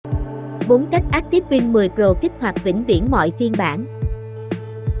4 cách ActiveWin 10 Pro kích hoạt vĩnh viễn mọi phiên bản.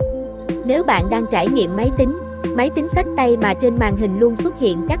 Nếu bạn đang trải nghiệm máy tính xách tay mà trên màn hình luôn xuất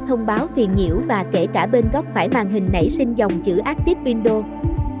hiện các thông báo phiền nhiễu và kể cả bên góc phải màn hình nảy sinh dòng chữ Active Windows.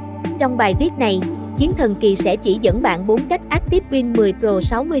 Trong bài viết này, Chiến Thần Kỳ sẽ chỉ dẫn bạn 4 cách ActiveWin 10 Pro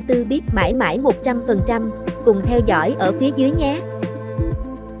 64-bit mãi mãi 100%, cùng theo dõi ở phía dưới nhé.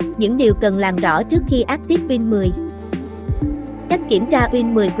 Những điều cần làm rõ trước khi ActiveWin 10. Cách kiểm tra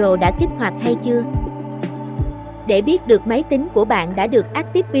Win 10 Pro đã kích hoạt hay chưa? Để biết được máy tính của bạn đã được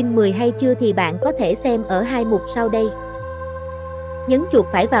ActiveWin 10 hay chưa thì bạn có thể xem ở hai mục sau đây. Nhấn chuột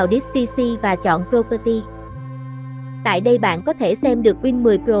phải vào This PC và chọn Property. Tại đây bạn có thể xem được Win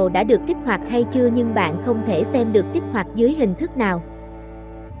 10 Pro đã được kích hoạt hay chưa, nhưng bạn không thể xem được kích hoạt dưới hình thức nào.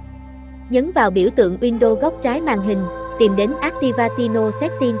 Nhấn vào biểu tượng Windows góc trái màn hình, tìm đến Activatino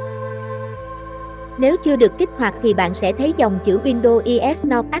Setting. Nếu chưa được kích hoạt thì bạn sẽ thấy dòng chữ Windows is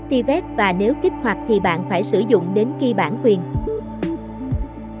not activated, và nếu kích hoạt thì bạn phải sử dụng đến key bản quyền.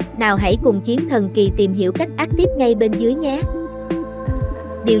 Nào hãy cùng Chiến Thần Kỳ tìm hiểu cách Active ngay bên dưới nhé.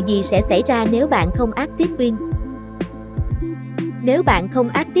 Điều gì sẽ xảy ra nếu bạn không ActiveWin? Nếu bạn không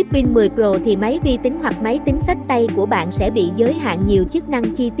ActiveWin 10 Pro thì máy vi tính hoặc máy tính xách tay của bạn sẽ bị giới hạn nhiều chức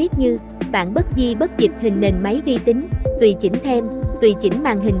năng chi tiết như bạn bất di bất dịch hình nền máy vi tính, tùy chỉnh thêm, tùy chỉnh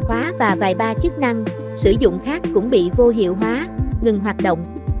màn hình khóa và vài ba chức năng sử dụng khác cũng bị vô hiệu hóa, ngừng hoạt động.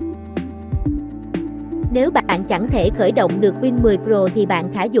 Nếu bạn chẳng thể khởi động được Win 10 Pro thì bạn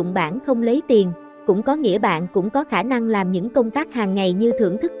thả dụng bản không lấy tiền, cũng có nghĩa bạn cũng có khả năng làm những công tác hàng ngày như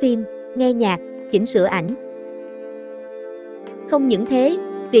thưởng thức phim, nghe nhạc, chỉnh sửa ảnh. Không những thế,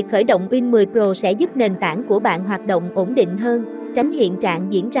 việc khởi động Win 10 Pro sẽ giúp nền tảng của bạn hoạt động ổn định hơn, tránh hiện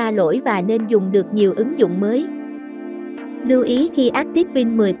trạng diễn ra lỗi và nên dùng được nhiều ứng dụng mới. Lưu ý khi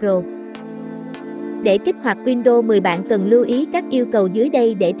ActiveWin 10 Pro. Để kích hoạt Windows 10 bạn cần lưu ý các yêu cầu dưới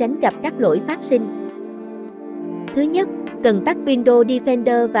đây để tránh gặp các lỗi phát sinh. Thứ nhất, cần tắt Windows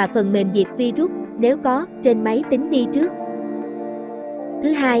Defender và phần mềm diệt virus, nếu có, trên máy tính đi trước. Thứ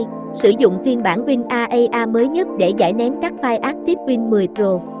hai, sử dụng phiên bản WinAAA mới nhất để giải nén các file ActiveWin 10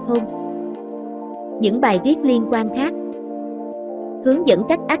 Pro, Home. Những bài viết liên quan khác. Hướng dẫn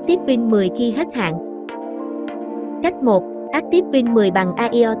cách ActiveWin 10 khi hết hạn. Cách 1. ActiveWin 10 bằng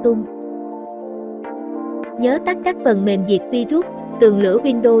AIOTOOL. Nhớ tắt các phần mềm diệt virus, tường lửa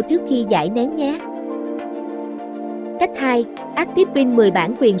Windows trước khi giải nén nhé. Cách 2. ActiveWin 10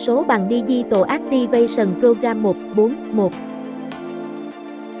 bản quyền số bằng Digital Activation Program 141.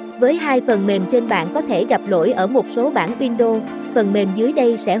 Với hai phần mềm trên bạn có thể gặp lỗi ở một số bản Windows, phần mềm dưới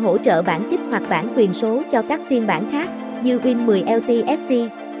đây sẽ hỗ trợ bạn kích hoạt bản quyền số cho các phiên bản khác, như Win 10 LTSC,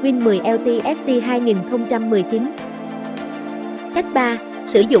 Win 10 LTSC 2019. Cách 3.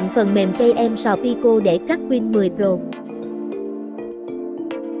 Sử dụng phần mềm KMSO-Pico để crack Win 10 Pro.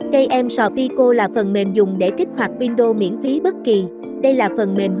 KMSO-Pico là phần mềm dùng để kích hoạt Windows miễn phí bất kỳ. Đây là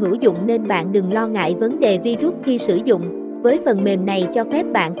phần mềm hữu dụng nên bạn đừng lo ngại vấn đề virus khi sử dụng. Với phần mềm này cho phép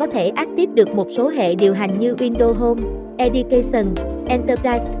bạn có thể active được một số hệ điều hành như Windows Home, Education,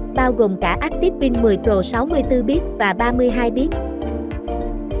 Enterprise, bao gồm cả ActiveWin 10 Pro 64-bit và 32-bit.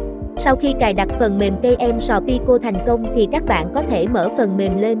 Sau khi cài đặt phần mềm KMSO-Pico thành công thì các bạn có thể mở phần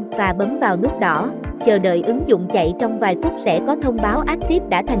mềm lên và bấm vào nút đỏ, chờ đợi ứng dụng chạy. Trong vài phút sẽ có thông báo Active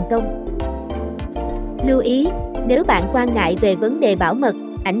đã thành công. Lưu ý, nếu bạn quan ngại về vấn đề bảo mật,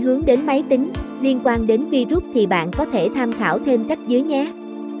 ảnh hưởng đến máy tính, liên quan đến virus thì bạn có thể tham khảo thêm cách dưới nhé.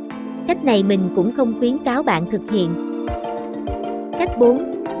 Cách này mình cũng không khuyến cáo bạn thực hiện. Cách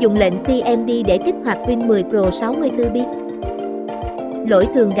 4. Dùng lệnh cmd để kích hoạt Win 10 Pro 64-bit. Lỗi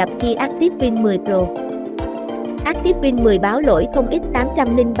thường gặp khi ActiveWin 10 Pro. ActiveWin 10 báo lỗi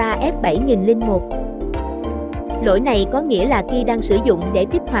 0x803F7001. Lỗi này có nghĩa là key đang sử dụng để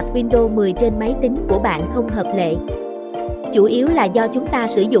kích hoạt Windows 10 trên máy tính của bạn không hợp lệ. Chủ yếu là do chúng ta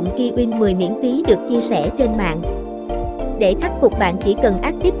sử dụng key Win 10 miễn phí được chia sẻ trên mạng. Để khắc phục bạn chỉ cần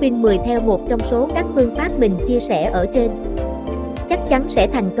ActiveWin 10 theo một trong số các phương pháp mình chia sẻ ở trên. Chắc chắn sẽ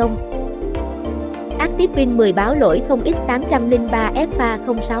thành công. ActiveWin 10 báo lỗi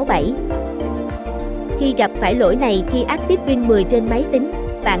 0x803F067. Khi gặp phải lỗi này khi ActiveWin 10 trên máy tính,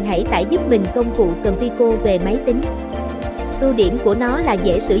 bạn hãy tải giúp mình công cụ Compico về máy tính. Ưu điểm của nó là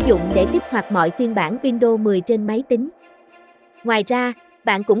dễ sử dụng để kích hoạt mọi phiên bản Windows 10 trên máy tính. Ngoài ra,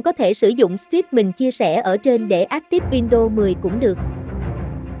 bạn cũng có thể sử dụng script mình chia sẻ ở trên để Active Windows 10 cũng được.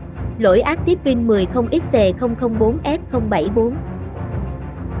 Lỗi ActiveWin 10 0xC004F074.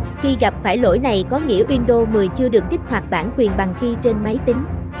 Khi gặp phải lỗi này có nghĩa Windows 10 chưa được kích hoạt bản quyền bằng key trên máy tính.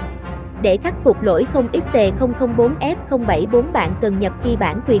 Để khắc phục lỗi 0xC004F074 bạn cần nhập key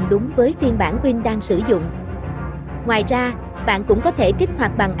bản quyền đúng với phiên bản Win đang sử dụng. Ngoài ra, Bạn cũng có thể kích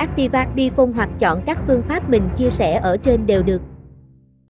hoạt bằng Activate Default hoặc chọn các phương pháp mình chia sẻ ở trên đều được.